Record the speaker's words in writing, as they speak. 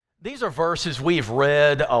These are verses we've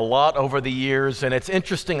read a lot over the years, and it's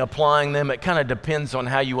interesting applying them. It kind of depends on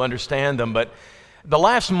how you understand them. But the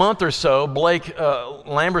last month or so, Blake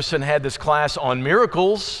Lamberson had this class on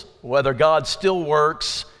miracles, whether God still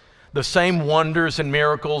works, the same wonders and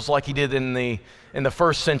miracles like he did in the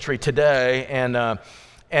first century today, and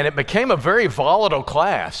it became a very volatile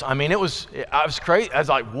class. I mean, I was crazy. I was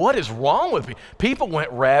like, what is wrong with me? People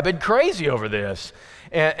went rabid crazy over this.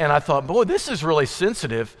 And I thought, boy, this is really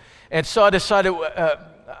sensitive. And so I decided,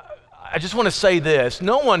 I just want to say this.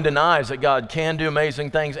 No one denies that God can do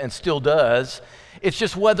amazing things and still does. It's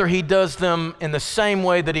just whether he does them in the same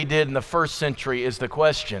way that he did in the first century is the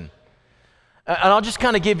question. And I'll just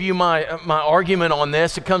kind of give you my argument on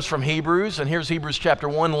this. It comes from Hebrews, and here's Hebrews chapter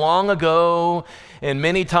 1. Long ago, in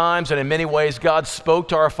many times and in many ways, God spoke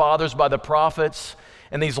to our fathers by the prophets.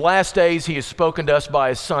 In these last days, he has spoken to us by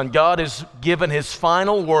his Son. God has given his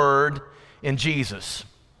final word in Jesus.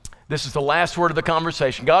 This is the last word of the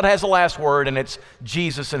conversation. God has the last word, and it's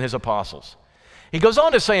Jesus and his apostles. He goes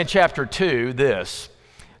on to say in chapter 2 this: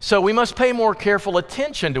 so we must pay more careful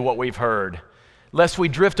attention to what we've heard, lest we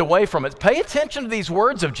drift away from it. Pay attention to these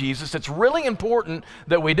words of Jesus. It's really important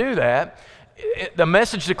that we do that. The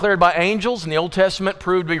message declared by angels in the Old Testament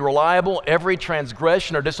proved to be reliable. Every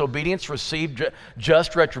transgression or disobedience received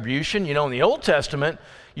just retribution. You know, in the Old Testament,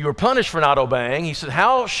 you were punished for not obeying. He said,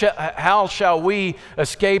 how shall we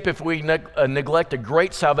escape if we neglect a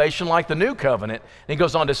great salvation like the new covenant? And he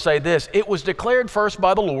goes on to say this: it was declared first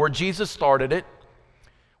by the Lord. Jesus started it.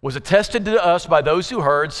 Was attested to us by those who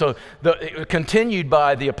heard, so it continued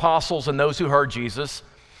by the apostles and those who heard Jesus.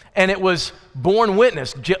 And it was borne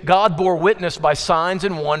witness. God bore witness by signs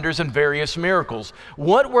and wonders and various miracles.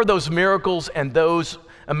 What were those miracles and those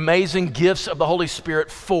amazing gifts of the Holy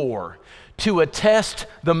Spirit for? To attest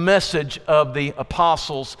the message of the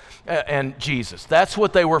apostles and Jesus. That's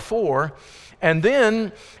what they were for. And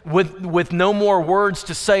then, with no more words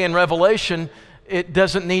to say in Revelation, it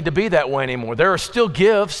doesn't need to be that way anymore. There are still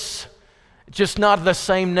gifts, just not of the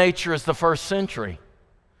same nature as the first century.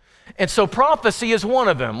 And so prophecy is one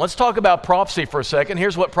of them. Let's talk about prophecy for a second.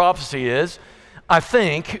 Here's what prophecy is. I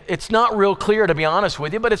think it's not real clear, to be honest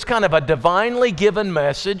with you, but it's kind of a divinely given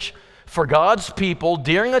message for God's people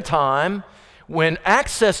during a time when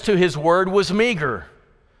access to his word was meager.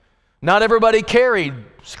 Not everybody carried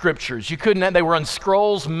scriptures. You couldn't, they were on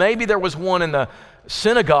scrolls. Maybe there was one in the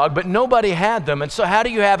synagogue, but nobody had them. And so how do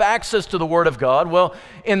you have access to the Word of God? Well,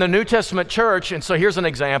 in the New Testament church, and so here's an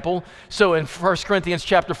example. So in 1 Corinthians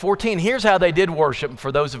chapter 14, here's how they did worship.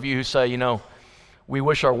 For those of you who say, we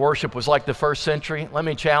wish our worship was like the first century, let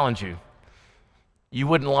me challenge you. You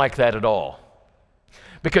wouldn't like that at all.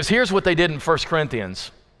 Because here's what they did in 1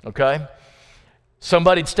 Corinthians, okay?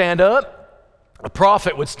 Somebody'd stand up. A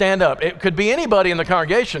prophet would stand up. It could be anybody in the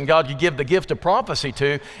congregation God could give the gift of prophecy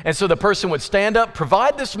to. And so the person would stand up,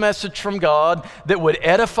 provide this message from God that would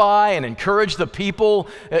edify and encourage the people,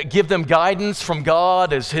 give them guidance from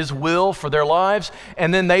God as his will for their lives.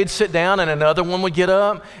 And then they'd sit down and another one would get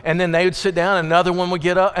up. And then they would sit down and another one would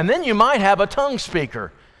get up. And then you might have a tongue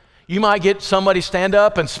speaker. You might get somebody stand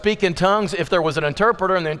up and speak in tongues if there was an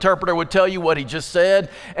interpreter, and the interpreter would tell you what he just said,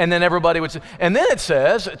 and then everybody would say, and then it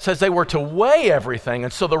says they were to weigh everything.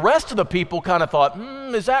 And so the rest of the people kind of thought,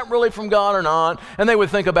 is that really from God or not? And they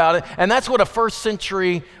would think about it. And that's what a first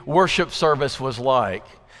century worship service was like,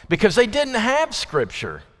 because they didn't have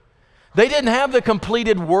scripture. They didn't have the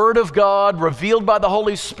completed Word of God revealed by the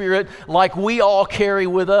Holy Spirit like we all carry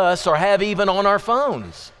with us or have even on our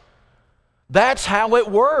phones. That's how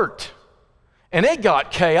it worked. And it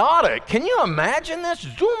got chaotic. Can you imagine this?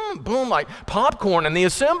 Zoom, boom, like popcorn in the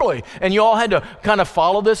assembly. And you all had to kind of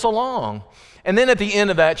follow this along. And then at the end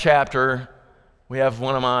of that chapter, we have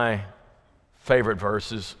one of my favorite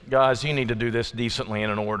verses. Guys, you need to do this decently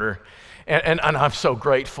and in order. And I'm so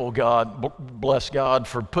grateful, God, bless God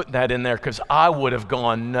for putting that in there, because I would have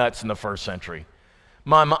gone nuts in the first century.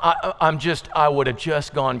 I would have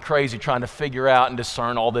just gone crazy trying to figure out and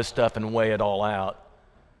discern all this stuff and weigh it all out.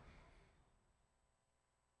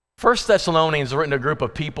 1 Thessalonians is written to a group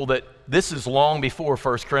of people that this is long before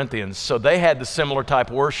 1 Corinthians, so they had the similar type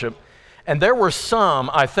of worship. And there were some,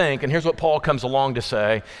 I think, and here's what Paul comes along to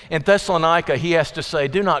say. In Thessalonica, he has to say,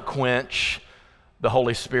 do not quench the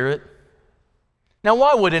Holy Spirit. Now,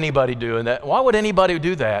 why would anybody do that? Why would anybody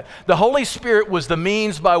do that? The Holy Spirit was the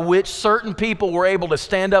means by which certain people were able to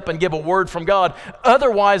stand up and give a word from God.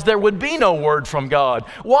 Otherwise, there would be no word from God.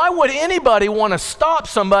 Why would anybody want to stop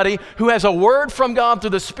somebody who has a word from God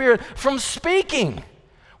through the Spirit from speaking?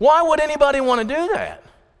 Why would anybody want to do that?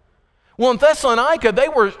 Well, in Thessalonica,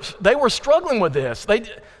 they were struggling with this.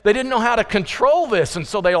 They didn't know how to control this, and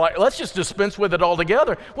so they're like, let's just dispense with it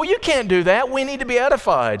altogether. Well, you can't do that. We need to be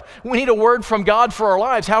edified. We need a word from God for our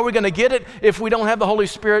lives. How are we going to get it if we don't have the Holy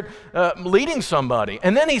Spirit leading somebody?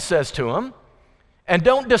 And then he says to them, and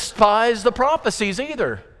don't despise the prophecies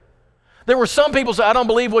either. There were some people who said, I don't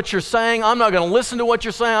believe what you're saying. I'm not going to listen to what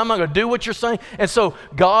you're saying. I'm not going to do what you're saying. And so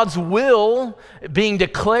God's will being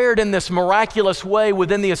declared in this miraculous way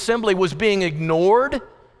within the assembly was being ignored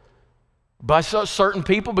by certain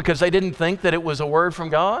people because they didn't think that it was a word from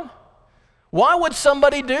God. Why would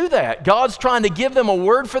somebody do that? God's trying to give them a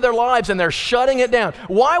word for their lives and they're shutting it down.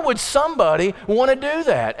 Why would somebody want to do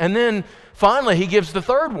that? And then finally he gives the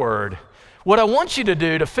third word. What I want you to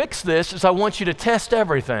do to fix this is I want you to test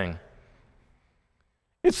everything.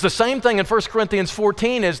 It's the same thing in 1 Corinthians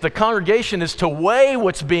 14 as the congregation is to weigh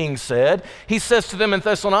what's being said. He says to them in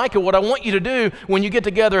Thessalonica, what I want you to do when you get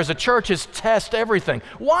together as a church is test everything.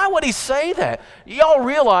 Why would he say that? Y'all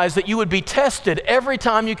realize that you would be tested every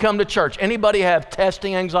time you come to church. Anybody have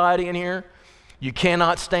testing anxiety in here? You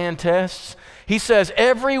cannot stand tests? He says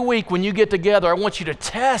every week when you get together, I want you to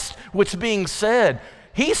test what's being said.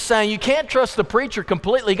 He's saying you can't trust the preacher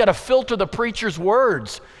completely. You got to filter the preacher's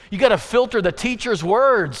words. You got to filter the teacher's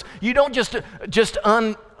words. You don't just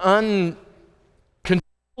uncontrollably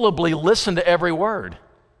listen to every word.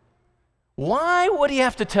 Why would he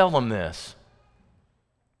have to tell them this?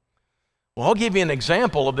 Well, I'll give you an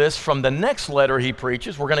example of this from the next letter he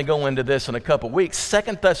preaches. We're going to go into this in a couple weeks.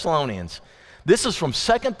 2 Thessalonians. This is from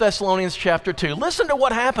 2 Thessalonians chapter 2. Listen to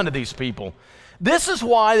what happened to these people. This is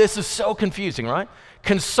why this is so confusing, right?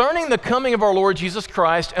 Concerning the coming of our Lord Jesus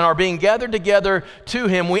Christ and our being gathered together to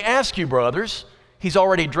him, we ask you, brothers. He's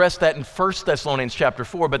already addressed that in 1 Thessalonians chapter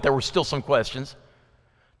 4, but there were still some questions.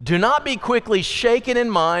 Do not be quickly shaken in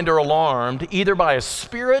mind or alarmed, either by a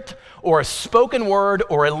spirit or a spoken word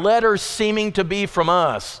or a letter seeming to be from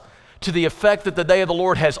us, to the effect that the day of the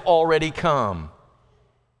Lord has already come.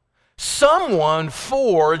 Someone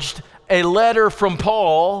forged a letter from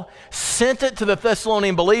Paul, sent it to the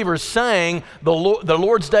Thessalonian believers saying the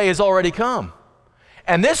Lord's day has already come.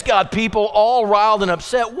 And this got people all riled and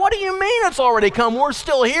upset. What do you mean it's already come? We're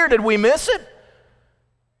still here. Did we miss it?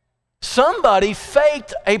 Somebody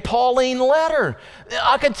faked a Pauline letter.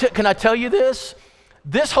 Can I tell you this?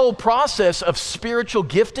 This whole process of spiritual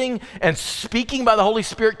gifting and speaking by the Holy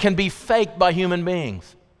Spirit can be faked by human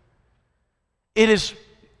beings. It is,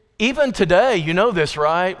 even today, you know this,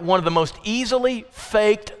 right? One of the most easily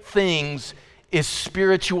faked things is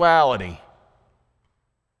spirituality.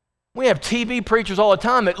 We have TV preachers all the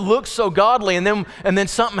time that look so godly, and then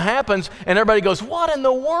something happens, and everybody goes, what in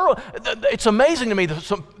the world? It's amazing to me,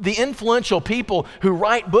 the influential people who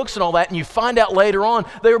write books and all that, and you find out later on,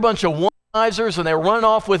 they were a bunch of womanizers, and they were running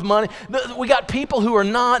off with money. We got people who are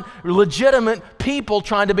not legitimate people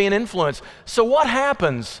trying to be an influence. So what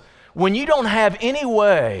happens when you don't have any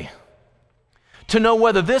way to know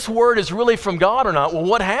whether this word is really from God or not? Well,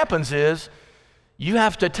 what happens is you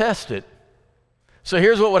have to test it. So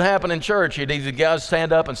here's what would happen in church. These guys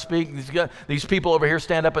stand up and speak. These people over here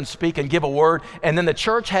stand up and speak and give a word. And then the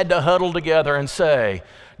church had to huddle together and say,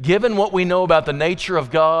 given what we know about the nature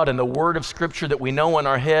of God and the word of Scripture that we know in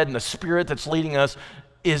our head and the Spirit that's leading us,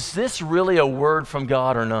 is this really a word from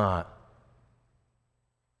God or not?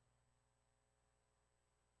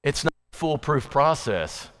 It's not a foolproof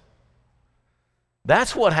process.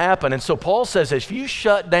 That's what happened. And so Paul says, if you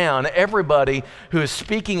shut down everybody who is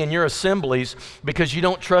speaking in your assemblies because you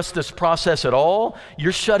don't trust this process at all,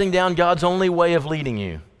 you're shutting down God's only way of leading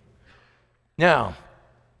you. Now,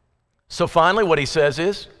 so finally what he says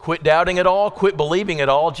is, quit doubting it all, quit believing it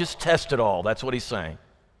all, just test it all. That's what he's saying.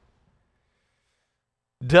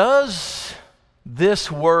 Does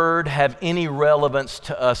this word have any relevance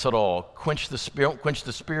to us at all? Quench the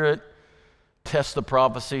spirit, test the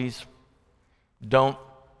prophecies. Don't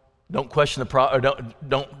question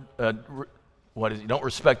don't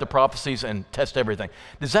respect the prophecies and test everything.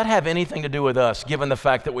 Does that have anything to do with us, given the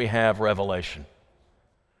fact that we have revelation?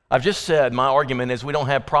 I've just said my argument is we don't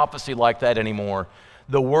have prophecy like that anymore.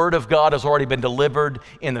 The Word of God has already been delivered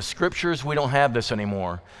in the Scriptures. We don't have this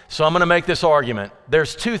anymore. So I'm going to make this argument.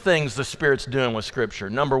 There's two things the Spirit's doing with Scripture.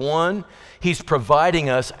 Number one, He's providing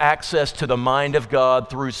us access to the mind of God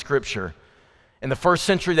through Scripture. In the first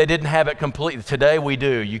century, they didn't have it completely. Today, we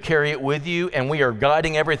do. You carry it with you, and we are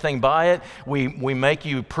guiding everything by it. We make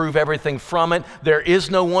you prove everything from it. There is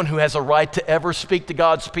no one who has a right to ever speak to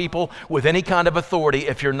God's people with any kind of authority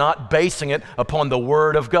if you're not basing it upon the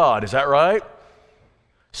Word of God. Is that right?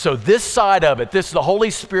 So this side of it, the Holy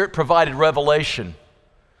Spirit provided revelation.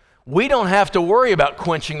 We don't have to worry about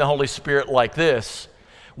quenching the Holy Spirit like this.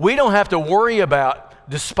 We don't have to worry about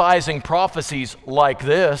despising prophecies like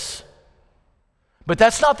this. But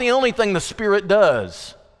that's not the only thing the Spirit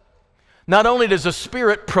does. Not only does the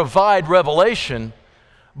Spirit provide revelation,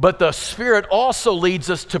 but the Spirit also leads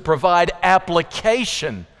us to provide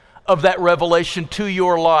application of that revelation to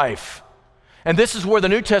your life. And this is where the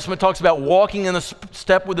New Testament talks about walking in the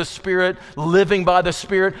step with the Spirit, living by the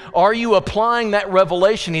Spirit. Are you applying that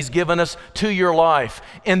revelation He's given us to your life?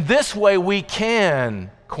 In this way, we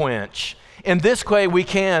can quench. In this way, we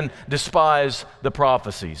can despise the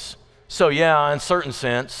prophecies. So yeah, in a certain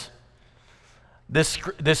sense,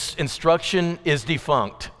 this instruction is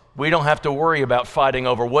defunct. We don't have to worry about fighting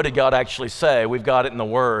over what did God actually say. We've got it in the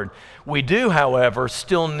Word. We do, however,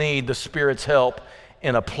 still need the Spirit's help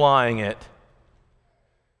in applying it.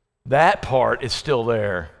 That part is still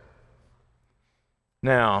there.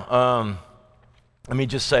 Now, let me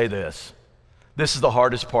just say this. This is the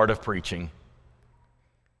hardest part of preaching.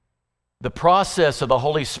 The process of the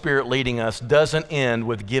Holy Spirit leading us doesn't end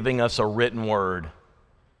with giving us a written word.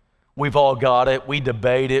 We've all got it. We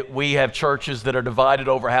debate it. We have churches that are divided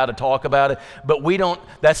over how to talk about it, but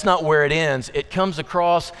that's not where it ends. It comes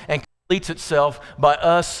across and completes itself by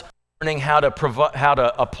us learning how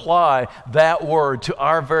to apply that word to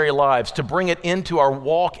our very lives, to bring it into our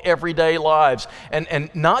walk everyday lives, and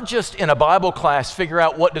not just in a Bible class figure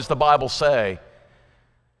out what does the Bible say.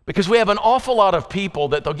 Because we have an awful lot of people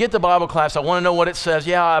that they'll get to Bible class, I want to know what it says,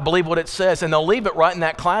 yeah, I believe what it says, and they'll leave it right in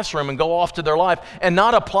that classroom and go off to their life and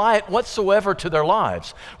not apply it whatsoever to their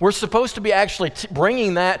lives. We're supposed to be actually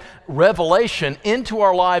bringing that revelation into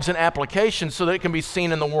our lives and application so that it can be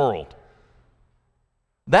seen in the world.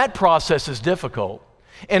 That process is difficult.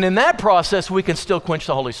 And in that process, we can still quench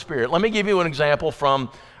the Holy Spirit. Let me give you an example from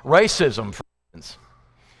racism, for instance.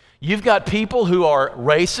 You've got people who are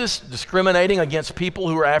racist, discriminating against people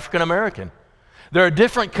who are African American. They're a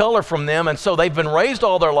different color from them, and so they've been raised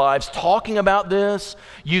all their lives talking about this,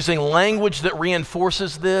 using language that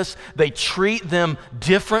reinforces this. They treat them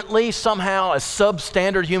differently somehow as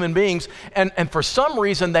substandard human beings, and for some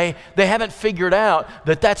reason they haven't figured out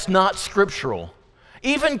that that's not scriptural.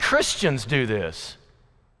 Even Christians do this.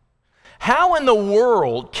 How in the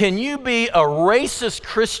world can you be a racist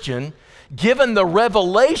Christian given the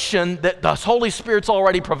revelation that the Holy Spirit's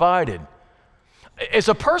already provided? Is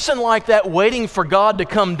a person like that waiting for God to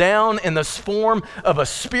come down in the form of a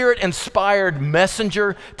Spirit-inspired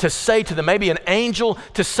messenger to say to them, maybe an angel,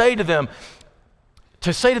 to say to them,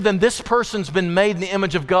 this person's been made in the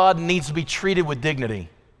image of God and needs to be treated with dignity?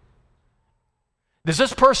 Does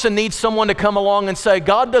this person need someone to come along and say,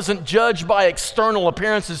 God doesn't judge by external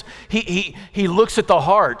appearances, He looks at the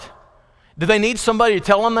heart? Do they need somebody to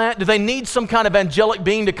tell them that? Do they need some kind of angelic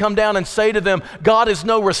being to come down and say to them, God is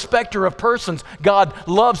no respecter of persons. God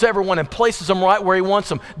loves everyone and places them right where He wants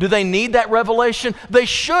them. Do they need that revelation? They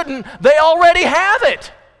shouldn't. They already have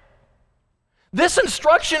it. This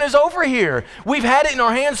instruction is over here. We've had it in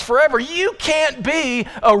our hands forever. You can't be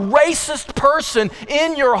a racist person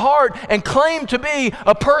in your heart and claim to be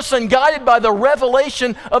a person guided by the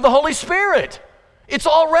revelation of the Holy Spirit. It's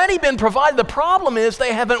already been provided. The problem is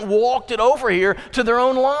they haven't walked it over here to their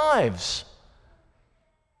own lives.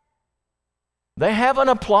 They haven't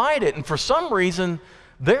applied it, and for some reason,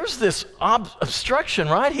 there's this obstruction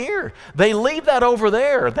right here. They leave that over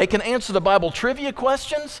there. They can answer the Bible trivia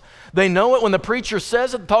questions. They know it when the preacher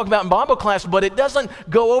says it, talk about in Bible class, but it doesn't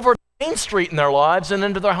go over Main Street in their lives and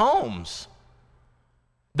into their homes.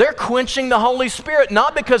 They're quenching the Holy Spirit,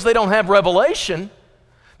 not because they don't have revelation.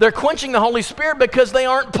 They're quenching the Holy Spirit because they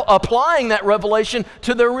aren't applying that revelation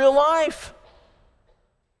to their real life.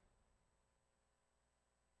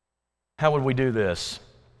 How would we do this?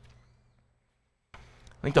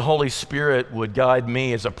 I think the Holy Spirit would guide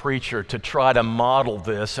me as a preacher to try to model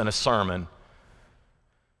this in a sermon.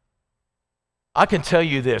 I can tell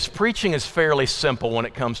you this, preaching is fairly simple when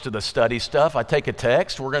it comes to the study stuff. I take a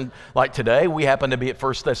text, like today, we happen to be at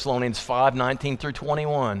 1 Thessalonians 5, 19 through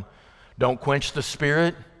 21. Don't quench the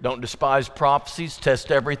Spirit, don't despise prophecies,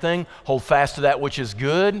 test everything, hold fast to that which is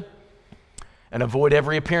good, and avoid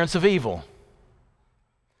every appearance of evil.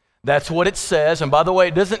 That's what it says, and by the way,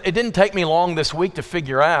 it didn't take me long this week to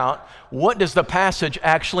figure out what does the passage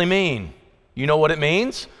actually mean. You know what it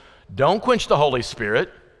means? Don't quench the Holy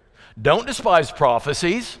Spirit, don't despise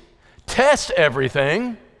prophecies, test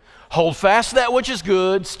everything, hold fast to that which is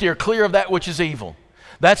good, steer clear of that which is evil.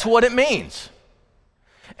 That's what it means.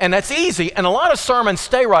 And that's easy, and a lot of sermons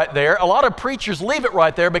stay right there. A lot of preachers leave it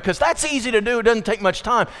right there because that's easy to do. It doesn't take much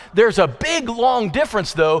time. There's a big, long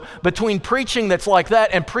difference, though, between preaching that's like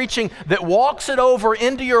that and preaching that walks it over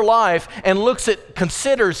into your life and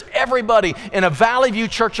considers everybody in a Valley View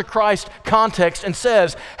Church of Christ context and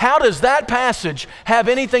says, how does that passage have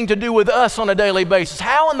anything to do with us on a daily basis?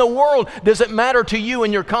 How in the world does it matter to you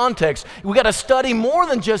in your context? We got to study more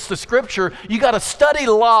than just the Scripture. You got to study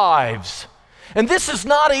lives. And this is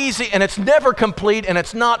not easy, and it's never complete, and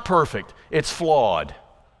it's not perfect. It's flawed.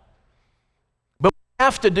 But we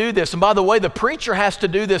have to do this. And by the way, the preacher has to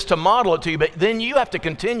do this to model it to you, but then you have to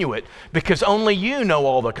continue it because only you know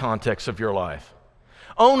all the context of your life.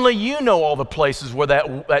 Only you know all the places where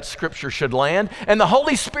that Scripture should land. And the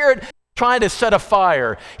Holy Spirit trying to set a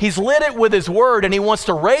fire. He's lit it with His Word, and He wants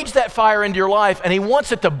to rage that fire into your life, and He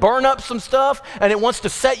wants it to burn up some stuff, and it wants to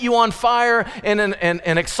set you on fire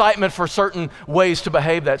and excitement for certain ways to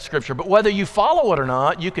behave that Scripture. But whether you follow it or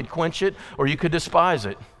not, you could quench it or you could despise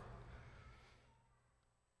it.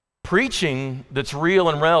 Preaching that's real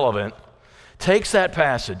and relevant takes that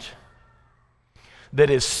passage that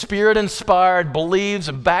is Spirit-inspired, believes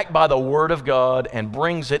and backed by the Word of God, and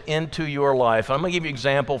brings it into your life. I'm going to give you an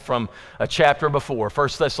example from a chapter before, 1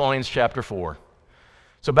 Thessalonians chapter 4.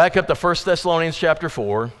 So back up to 1 Thessalonians chapter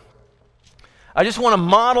 4. I just want to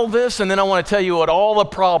model this, and then I want to tell you what all the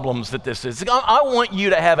problems that this is. I want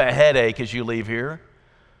you to have a headache as you leave here,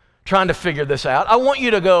 trying to figure this out. I want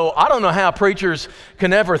you to go, I don't know how preachers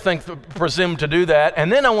can ever presume to do that.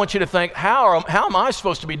 And then I want you to think, how am I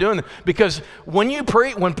supposed to be doing this? Because when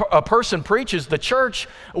a person preaches, the church,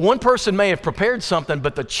 one person may have prepared something,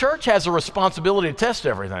 but the church has a responsibility to test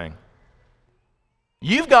everything.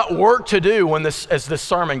 You've got work to do as this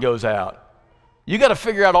sermon goes out. You got to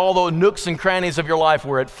figure out all the nooks and crannies of your life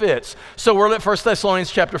where it fits. So we're at 1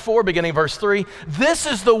 Thessalonians chapter 4, beginning verse 3. This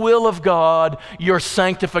is the will of God, your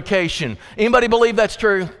sanctification. Anybody believe that's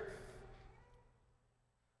true?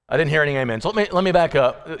 I didn't hear any amens. Let me back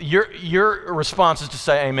up. Your response is to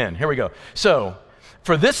say amen. Here we go. So,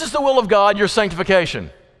 for this is the will of God, your sanctification.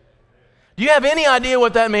 Do you have any idea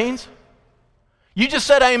what that means? You just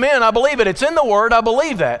said amen, I believe it. It's in the Word, I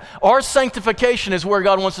believe that. Our sanctification is where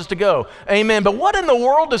God wants us to go. Amen. But what in the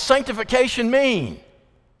world does sanctification mean?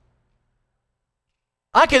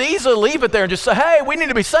 I could easily leave it there and just say, hey, we need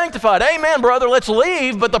to be sanctified. Amen, brother, let's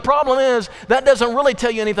leave. But the problem is, that doesn't really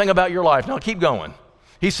tell you anything about your life. Now keep going.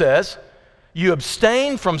 He says, you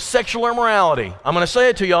abstain from sexual immorality. I'm going to say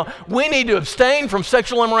it to y'all. We need to abstain from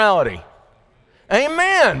sexual immorality.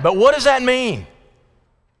 Amen. But what does that mean?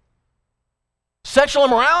 Sexual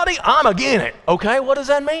immorality? I'm against it. Okay, what does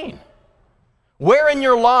that mean? Where in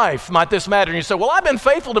your life might this matter? And you say, well, I've been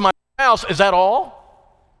faithful to my spouse. Is that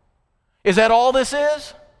all? Is that all this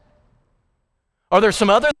is? Are there some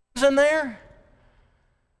other things in there?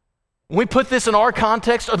 When we put this in our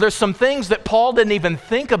context, are there some things that Paul didn't even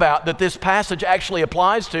think about that this passage actually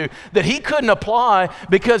applies to that he couldn't apply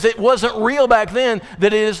because it wasn't real back then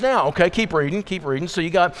that it is now? Okay, keep reading. So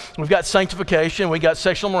we've got sanctification, we got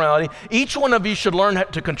sexual morality. Each one of you should learn how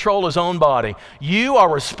to control his own body. You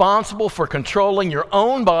are responsible for controlling your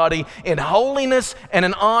own body in holiness and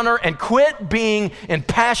in honor, and quit being in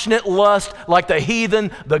passionate lust like the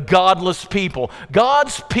heathen, the godless people.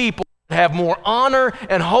 God's people have more honor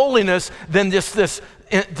and holiness than just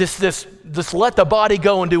let the body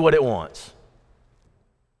go and do what it wants.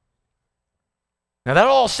 Now that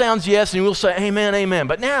all sounds yes, and we'll say amen, amen.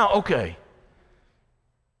 But now, okay,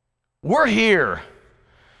 we're here.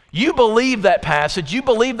 You believe that passage. You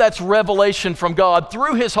believe that's revelation from God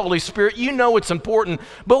through His Holy Spirit. You know it's important.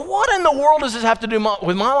 But what in the world does this have to do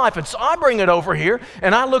with my life? And so I bring it over here,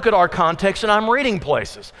 and I look at our context, and I'm reading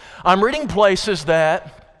places. I'm reading places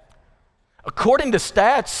that, according to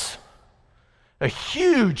stats, a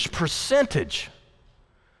huge percentage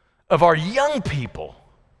of our young people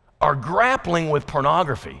are grappling with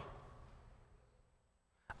pornography.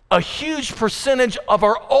 A huge percentage of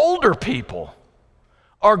our older people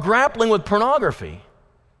are grappling with pornography.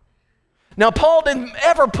 Now, Paul didn't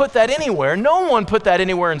ever put that anywhere. No one put that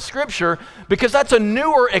anywhere in Scripture because that's a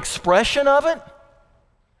newer expression of it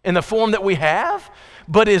in the form that we have.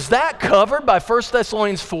 But is that covered by 1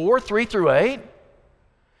 Thessalonians 4, 3 through 8?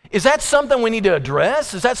 Is that something we need to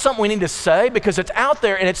address? Is that something we need to say? Because it's out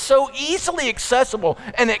there and it's so easily accessible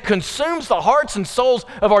and it consumes the hearts and souls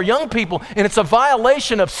of our young people, and it's a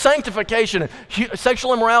violation of sanctification,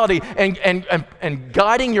 sexual immorality, and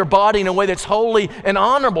guiding your body in a way that's holy and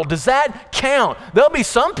honorable. Does that count? There'll be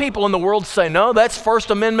some people in the world say, no, that's First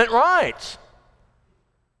Amendment rights.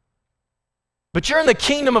 But you're in the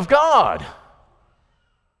kingdom of God.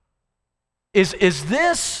 Is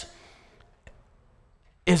this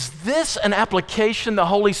an application the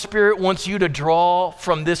Holy Spirit wants you to draw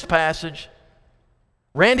from this passage?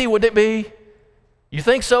 Randy, would it be? You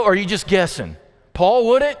think so, or are you just guessing? Paul,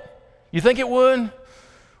 would it? You think it would?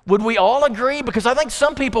 Would we all agree? Because I think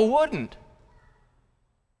some people wouldn't.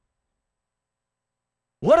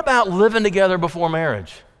 What about living together before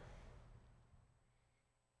marriage?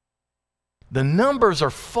 The numbers are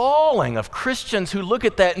falling of Christians who look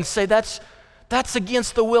at that and say that's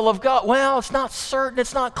against the will of God. Well, it's not certain,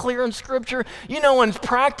 it's not clear in Scripture. You know, and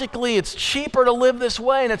practically it's cheaper to live this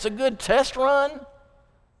way and it's a good test run.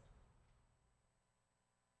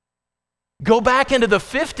 Go back into the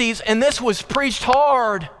 50s and this was preached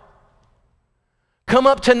hard. Come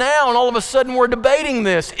up to now and all of a sudden we're debating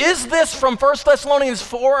this. Is this from 1 Thessalonians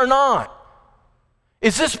 4 or not?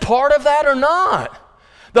 Is this part of that or not?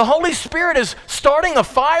 The Holy Spirit is starting a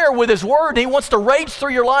fire with His Word. He wants to rage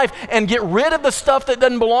through your life and get rid of the stuff that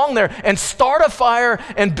doesn't belong there and start a fire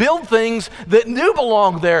and build things that do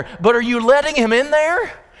belong there. But are you letting Him in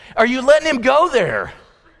there? Are you letting Him go there?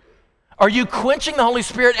 Are you quenching the Holy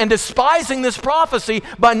Spirit and despising this prophecy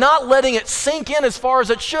by not letting it sink in as far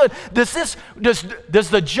as it should? Does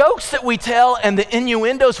the jokes that we tell and the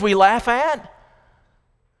innuendos we laugh at,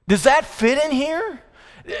 does that fit in here?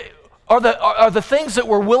 Are the things that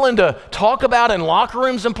we're willing to talk about in locker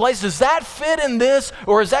rooms and places, does that fit in this,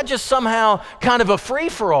 or is that just somehow kind of a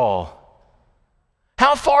free-for-all?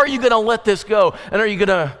 How far are you going to let this go? And are you going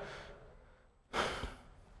to...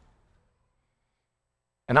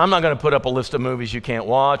 And I'm not going to put up a list of movies you can't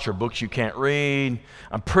watch or books you can't read.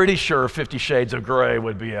 I'm pretty sure 50 Shades of Grey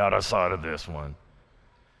would be outside of this one.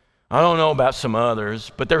 I don't know about some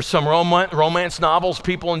others, but there's some romance novels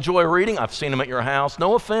people enjoy reading. I've seen them at your house.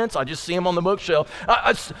 No offense, I just see them on the bookshelf.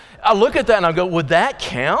 I look at that and I go, would that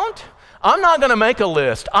count? I'm not going to make a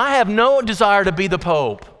list. I have no desire to be the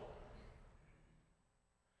Pope.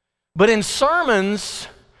 But in sermons,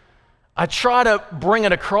 I try to bring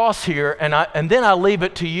it across here, and then I leave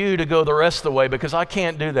it to you to go the rest of the way because I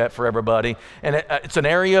can't do that for everybody. And it's an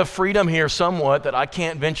area of freedom here somewhat that I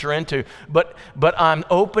can't venture into. But I'm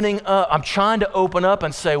opening up. I'm trying to open up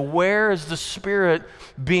and say, where is the Spirit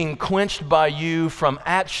being quenched by you from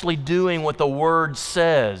actually doing what the Word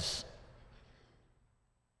says?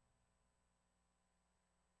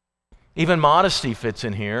 Even modesty fits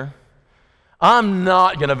in here. I'm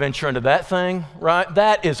not going to venture into that thing, right?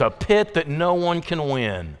 That is a pit that no one can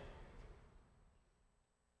win.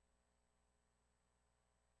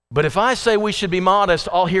 But if I say we should be modest,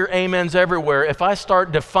 I'll hear amens everywhere. If I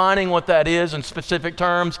start defining what that is in specific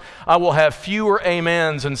terms, I will have fewer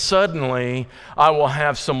amens, and suddenly I will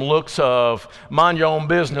have some looks of, mind your own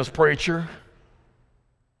business, preacher.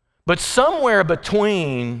 But somewhere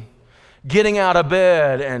between getting out of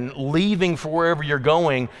bed and leaving for wherever you're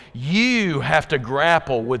going, you have to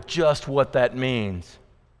grapple with just what that means.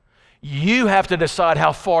 You have to decide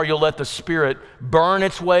how far you'll let the Spirit burn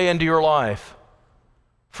its way into your life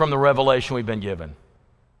from the revelation we've been given.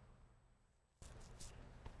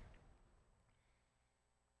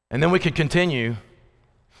 And then we could continue,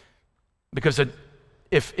 because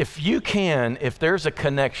if there's a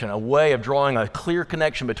connection, a way of drawing a clear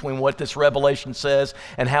connection between what this revelation says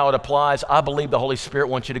and how it applies, I believe the Holy Spirit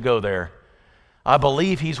wants you to go there. I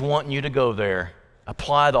believe He's wanting you to go there.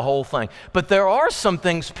 Apply the whole thing. But there are some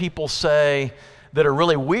things people say that are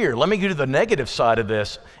really weird. Let me go to the negative side of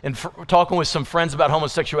this. And talking with some friends about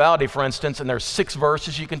homosexuality, for instance, and there's 6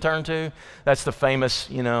 verses you can turn to. That's the famous,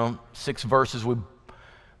 6 verses we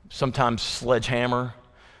sometimes sledgehammer.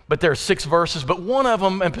 But there are 6 verses, but one of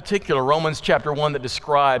them in particular, Romans chapter 1, that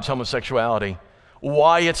describes homosexuality,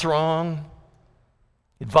 why it's wrong.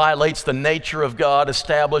 It violates the nature of God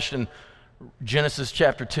established in Genesis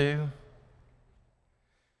chapter 2.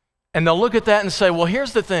 And they'll look at that and say, well,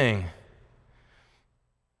 here's the thing.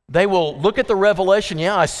 They will look at the revelation,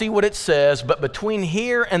 yeah, I see what it says, but between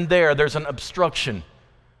here and there's an obstruction.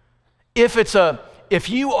 If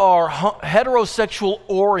you are heterosexual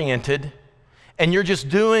oriented, and you're just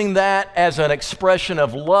doing that as an expression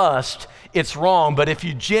of lust, it's wrong. But if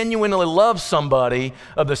you genuinely love somebody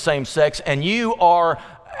of the same sex and you are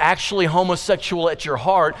actually homosexual at your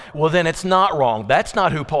heart, well, then it's not wrong. That's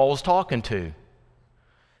not who Paul was talking to.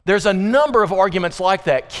 There's a number of arguments like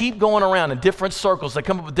that. Keep going around in different circles. They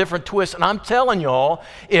come up with different twists. And I'm telling y'all,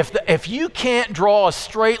 if you can't draw a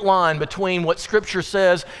straight line between what Scripture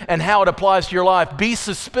says and how it applies to your life, be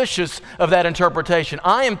suspicious of that interpretation.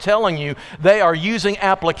 I am telling you, they are using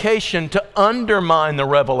application to undermine the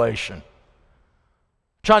revelation.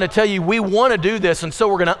 Trying to tell you we want to do this, and so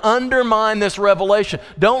we're going to undermine this revelation.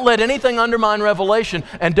 Don't let anything undermine revelation,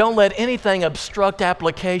 and don't let anything obstruct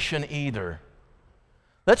application either.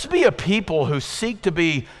 Let's be a people who seek to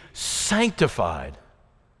be sanctified,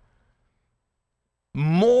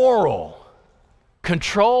 moral,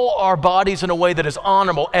 control our bodies in a way that is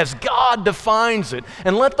honorable as God defines it,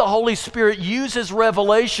 and let the Holy Spirit use His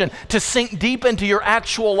revelation to sink deep into your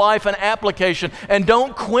actual life and application. And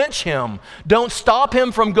don't quench Him. Don't stop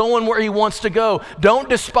Him from going where He wants to go. Don't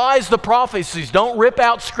despise the prophecies. Don't rip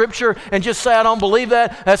out Scripture and just say, I don't believe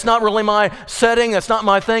that. That's not really my setting. That's not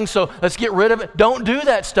my thing, so let's get rid of it. Don't do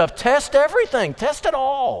that stuff. Test everything. Test it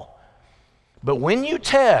all. But when you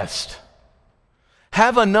test,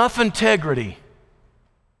 have enough integrity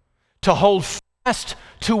to hold fast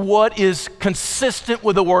to what is consistent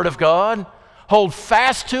with the Word of God. Hold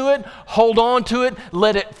fast to it, hold on to it,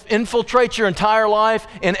 let it infiltrate your entire life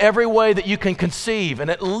in every way that you can conceive, and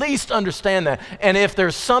at least understand that. And if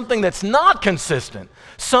there's something that's not consistent,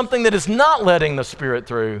 something that is not letting the Spirit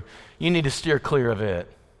through, you need to steer clear of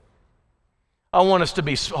it. I want us to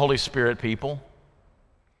be Holy Spirit people.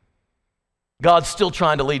 God's still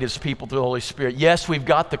trying to lead His people through the Holy Spirit. Yes, we've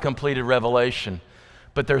got the completed revelation,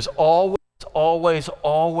 but there's always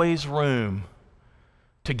room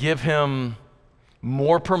to give Him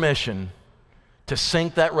more permission to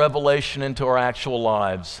sink that revelation into our actual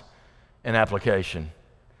lives and application.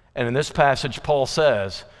 And in this passage, Paul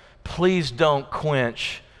says, please don't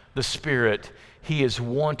quench the Spirit. He is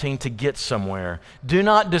wanting to get somewhere. Do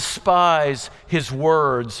not despise His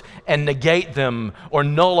words and negate them or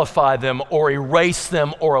nullify them or erase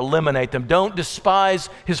them or eliminate them. Don't despise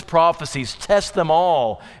His prophecies. Test them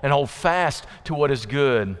all and hold fast to what is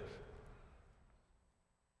good.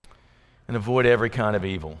 And avoid every kind of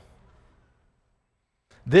evil.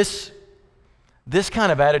 This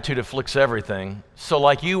kind of attitude afflicts everything. So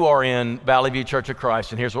like you are in Valley View Church of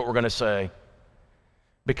Christ, and here's what we're going to say.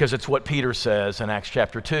 Because it's what Peter says in Acts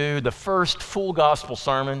chapter 2, the first full gospel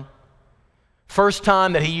sermon, first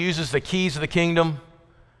time that he uses the keys of the kingdom.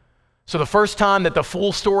 So the first time that the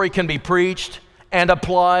full story can be preached and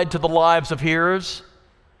applied to the lives of hearers,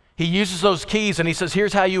 he uses those keys and he says,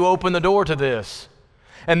 here's how you open the door to this.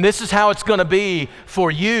 And this is how it's going to be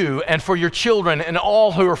for you and for your children and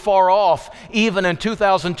all who are far off, even in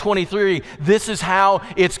 2023. This is how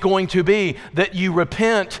it's going to be, that you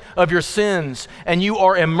repent of your sins and you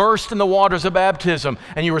are immersed in the waters of baptism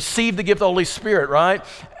and you receive the gift of the Holy Spirit, right?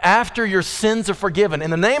 After your sins are forgiven,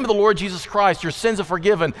 in the name of the Lord Jesus Christ, your sins are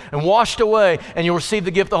forgiven and washed away, and you'll receive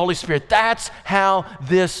the gift of the Holy Spirit. That's how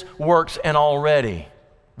this works, and already,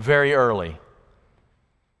 very early,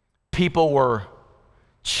 people were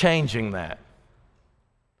changing that.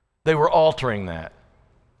 They were altering that,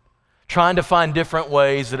 trying to find different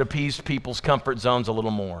ways that appeased people's comfort zones a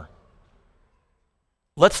little more.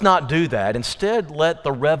 Let's not do that. Instead, let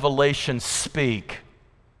the revelation speak.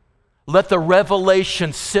 Let the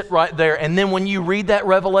revelation sit right there. And then when you read that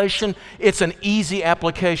revelation, it's an easy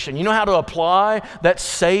application. You know how to apply that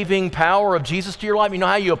saving power of Jesus to your life? You know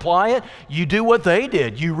how you apply it? You do what they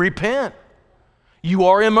did. You repent. You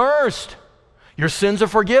are immersed. Your sins are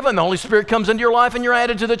forgiven. The Holy Spirit comes into your life and you're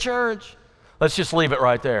added to the church. Let's just leave it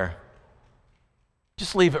right there.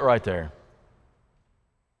 Just leave it right there.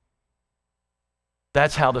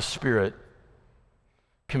 That's how the Spirit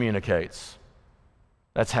communicates.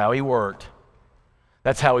 That's how He worked.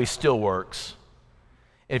 That's how He still works.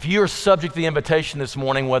 If you are subject to the invitation this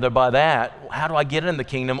morning, whether by that, how do I get in the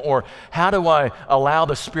kingdom, or how do I allow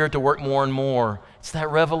the Spirit to work more and more? It's that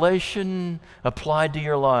revelation applied to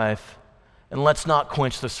your life. And let's not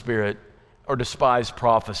quench the Spirit or despise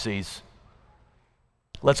prophecies.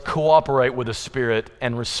 Let's cooperate with the Spirit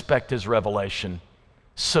and respect His revelation,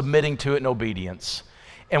 submitting to it in obedience.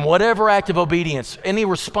 And whatever act of obedience, any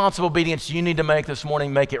responsive obedience you need to make this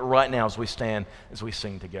morning, make it right now as we stand, as we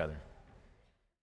sing together.